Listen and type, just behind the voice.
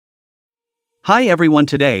Hi everyone,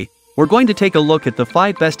 today, we're going to take a look at the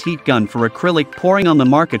 5 best heat gun for acrylic pouring on the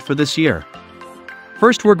market for this year.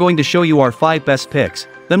 First, we're going to show you our 5 best picks,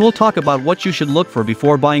 then we'll talk about what you should look for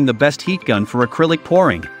before buying the best heat gun for acrylic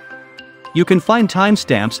pouring. You can find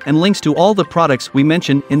timestamps and links to all the products we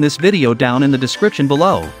mention in this video down in the description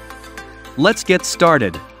below. Let's get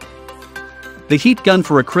started. The heat gun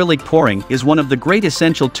for acrylic pouring is one of the great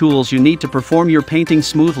essential tools you need to perform your painting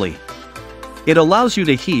smoothly. It allows you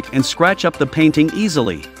to heat and scratch up the painting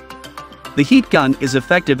easily. The heat gun is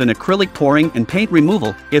effective in acrylic pouring and paint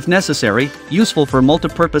removal, if necessary, useful for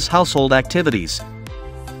multipurpose household activities.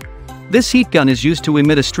 This heat gun is used to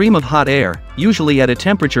emit a stream of hot air, usually at a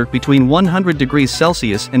temperature between 100 degrees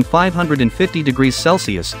Celsius and 550 degrees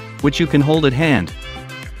Celsius, which you can hold at hand.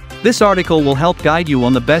 This article will help guide you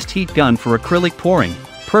on the best heat gun for acrylic pouring,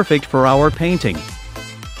 perfect for our painting.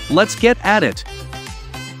 Let's get at it.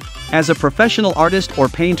 As a professional artist or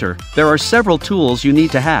painter, there are several tools you need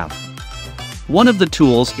to have. One of the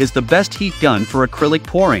tools is the best heat gun for acrylic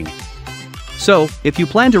pouring. So, if you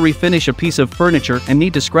plan to refinish a piece of furniture and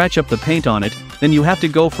need to scratch up the paint on it, then you have to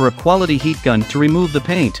go for a quality heat gun to remove the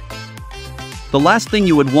paint. The last thing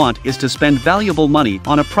you would want is to spend valuable money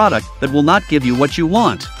on a product that will not give you what you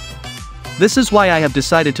want. This is why I have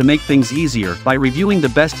decided to make things easier by reviewing the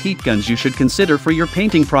best heat guns you should consider for your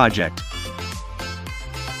painting project.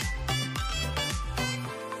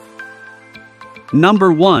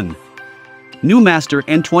 Number 1. Newmaster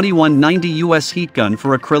N2190 US Heat Gun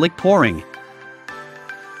for Acrylic Pouring.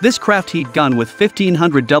 This craft heat gun with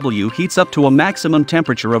 1500W heats up to a maximum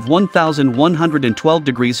temperature of 1112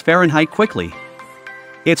 degrees Fahrenheit quickly.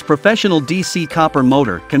 Its professional DC copper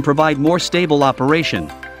motor can provide more stable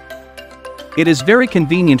operation. It is very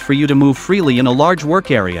convenient for you to move freely in a large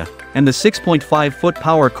work area, and the 6.5-foot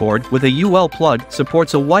power cord with a UL plug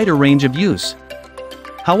supports a wider range of use.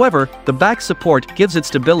 However, the back support gives it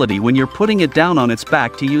stability when you're putting it down on its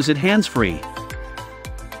back to use it hands-free.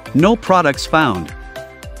 No products found.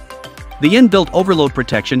 The inbuilt overload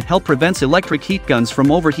protection prevents electric heat guns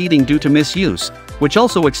from overheating due to misuse, which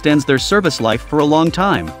also extends their service life for a long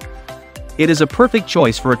time. It is a perfect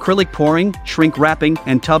choice for acrylic pouring, shrink wrapping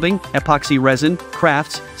and tubbing, epoxy resin,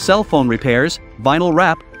 crafts, cell phone repairs, vinyl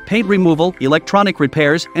wrap, paint removal, electronic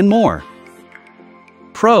repairs, and more.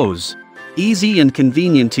 Pros. Easy and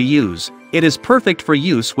convenient to use. It is perfect for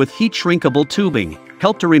use with heat-shrinkable tubing,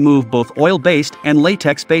 help to remove both oil-based and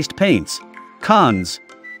latex-based paints. Cons.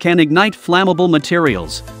 Can ignite flammable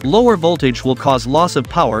materials. Lower voltage will cause loss of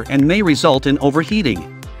power and may result in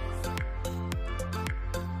overheating.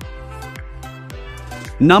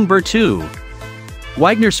 Number 2.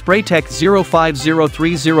 Wagner Spraytech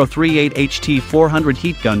 05030338 HT400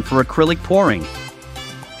 Heat Gun for Acrylic Pouring.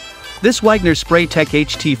 This Wagner Spraytech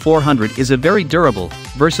HT400 is a very durable,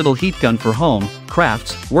 versatile heat gun for home,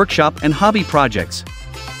 crafts, workshop and hobby projects.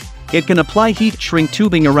 It can apply heat shrink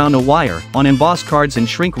tubing around a wire, on embossed cards and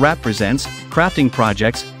shrink wrap presents, crafting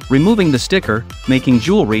projects, removing the sticker, making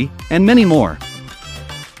jewelry, and many more.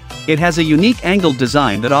 It has a unique angled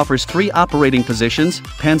design that offers 3 operating positions,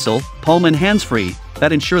 pencil, palm and hands-free,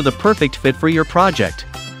 that ensure the perfect fit for your project.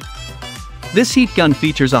 This heat gun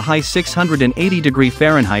features a high 680 degree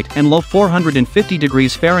Fahrenheit and low 450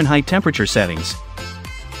 degrees Fahrenheit temperature settings.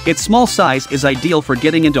 Its small size is ideal for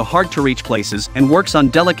getting into hard-to-reach places and works on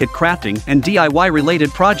delicate crafting and DIY-related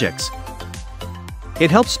projects.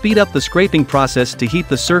 It helps speed up the scraping process to heat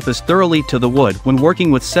the surface thoroughly to the wood when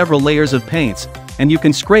working with several layers of paints, and you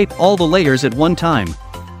can scrape all the layers at one time.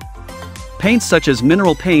 Paints such as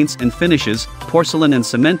mineral paints and finishes, porcelain and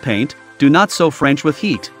cement paint, do not so French with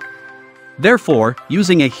heat. Therefore,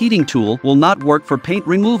 using a heating tool will not work for paint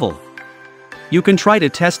removal. You can try to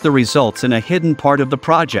test the results in a hidden part of the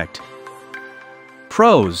project.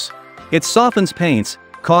 Pros. It softens paints,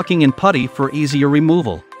 caulking and putty for easier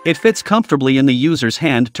removal. It fits comfortably in the user's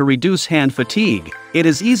hand to reduce hand fatigue. It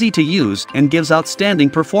is easy to use and gives outstanding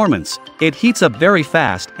performance. It heats up very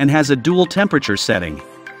fast and has a dual temperature setting.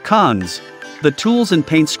 Cons. The tools and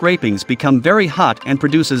paint scrapings become very hot and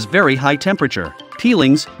produces very high temperature.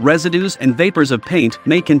 Peelings, residues and vapors of paint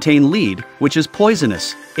may contain lead, which is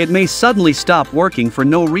poisonous. It may suddenly stop working for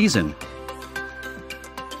no reason.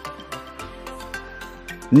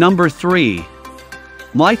 Number 3.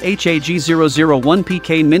 Mlyth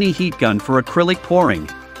HAG001 Mini Heat Gun for Acrylic Pouring.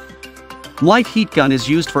 Mlyth Heat Gun is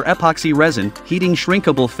used for epoxy resin, heating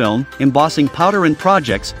shrinkable film, embossing powder and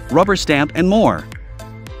projects, rubber stamp and more.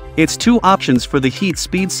 Its 2 options for the heat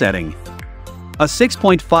speed setting. A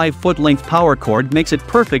 6.5-foot length power cord makes it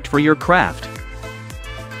perfect for your craft.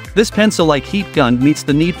 This pencil-like heat gun meets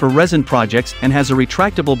the need for resin projects and has a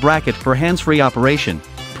retractable bracket for hands-free operation,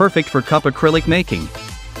 perfect for cup acrylic making.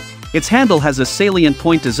 Its handle has a salient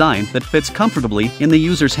point design that fits comfortably in the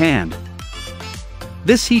user's hand.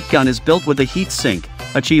 This heat gun is built with a heat sink,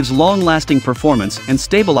 achieves long-lasting performance and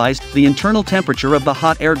stabilized the internal temperature of the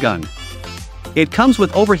hot air gun. It comes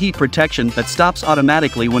with overheat protection that stops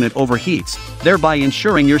automatically when it overheats, thereby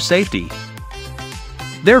ensuring your safety.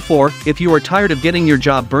 Therefore, if you are tired of getting your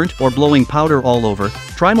job burnt or blowing powder all over,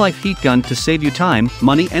 try my heat gun to save you time,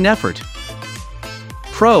 money and effort.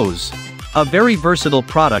 Pros: a very versatile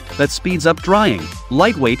product that speeds up drying,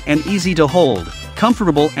 lightweight and easy to hold,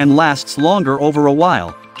 comfortable and lasts longer over a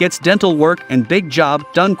while, gets dental work and big job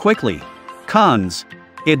done quickly. Cons: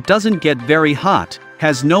 it doesn't get very hot,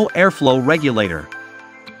 has no airflow regulator.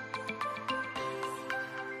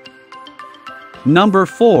 Number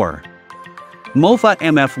 4. Mofa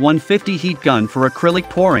MF150 Heat Gun for Acrylic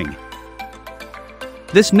Pouring.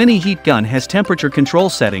 This mini heat gun has temperature control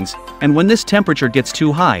settings, and when this temperature gets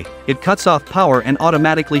too high, it cuts off power and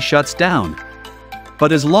automatically shuts down.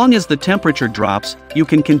 But as long as the temperature drops, you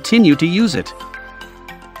can continue to use it.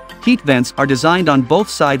 Heat vents are designed on both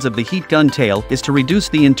sides of the heat gun tail is to reduce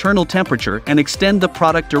the internal temperature and extend the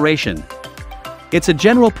product duration. It's a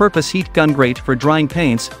general-purpose heat gun great for drying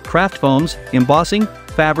paints, craft foams, embossing,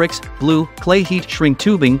 fabrics, glue, clay heat shrink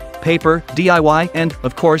tubing, paper, DIY and,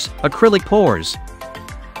 of course, acrylic pours.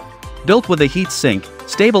 Built with a heat sink,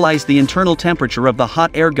 stabilize the internal temperature of the hot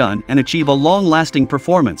air gun and achieve a long-lasting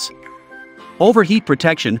performance. Overheat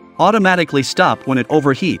protection, automatically stop when it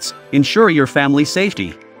overheats, ensure your family's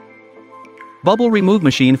safety. Bubble remove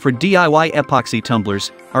machine for DIY epoxy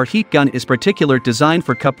tumblers. Our heat gun is particular designed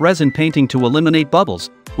for cup resin painting to eliminate bubbles,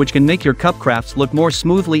 which can make your cup crafts look more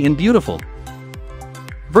smoothly and beautiful.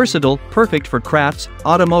 Versatile, perfect for crafts,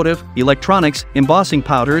 automotive, electronics, embossing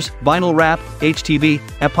powders, vinyl wrap, HTV,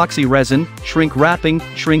 epoxy resin, shrink wrapping,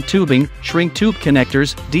 shrink tubing, shrink tube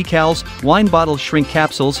connectors, decals, wine bottle shrink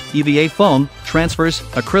capsules, EVA foam, transfers,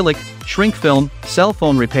 acrylic, shrink film, cell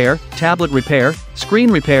phone repair, tablet repair, screen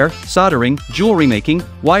repair, soldering, jewelry making,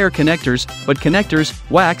 wire connectors, bud connectors,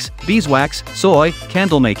 wax, beeswax, soy,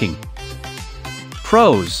 candle making.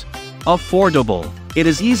 Pros: affordable. It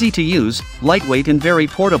is easy to use, lightweight and very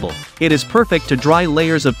portable. It is perfect to dry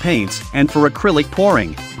layers of paints and for acrylic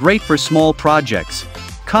pouring, great for small projects.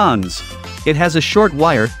 Cons: it has a short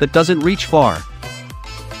wire that doesn't reach far.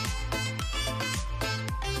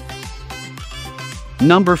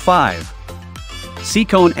 Number 5.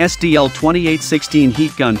 Seacone SDL2816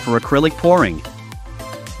 Heat Gun for Acrylic Pouring.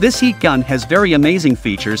 This heat gun has very amazing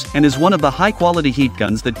features and is one of the high-quality heat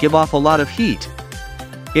guns that give off a lot of heat.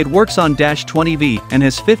 It works on -20V and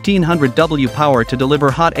has 1500 W power to deliver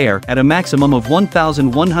hot air at a maximum of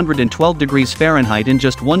 1112 degrees Fahrenheit in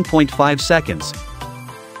just 1.5 seconds.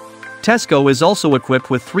 Tesco is also equipped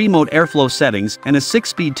with 3-mode airflow settings and a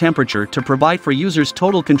 6-speed temperature to provide for users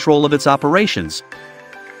total control of its operations.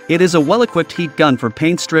 It is a well-equipped heat gun for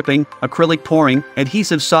paint stripping, acrylic pouring,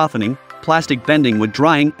 adhesive softening, plastic bending with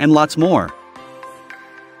drying and lots more.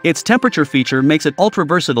 Its temperature feature makes it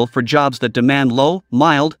ultra-versatile for jobs that demand low,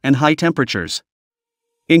 mild, and high temperatures.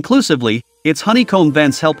 Inclusively, its honeycomb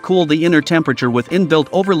vents help cool the inner temperature with inbuilt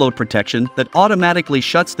overload protection that automatically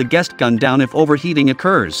shuts the guest gun down if overheating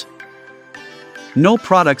occurs. No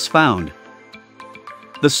products found.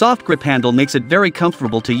 The soft grip handle makes it very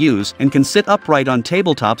comfortable to use and can sit upright on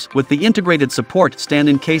tabletops with the integrated support stand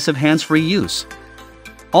in case of hands-free use.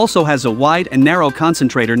 Also has a wide and narrow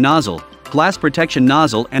concentrator nozzle, glass protection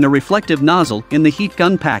nozzle and a reflective nozzle in the heat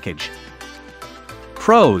gun package.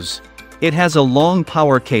 Pros: it has a long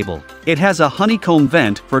power cable. It has a honeycomb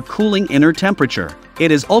vent for cooling inner temperature.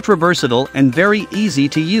 It is ultra versatile and very easy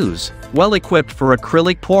to use. Well equipped for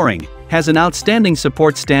acrylic pouring. Has an outstanding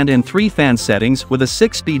support stand and 3 fan settings with a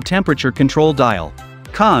 6-speed temperature control dial.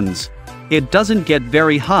 Cons: it doesn't get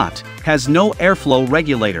very hot, has no airflow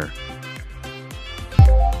regulator.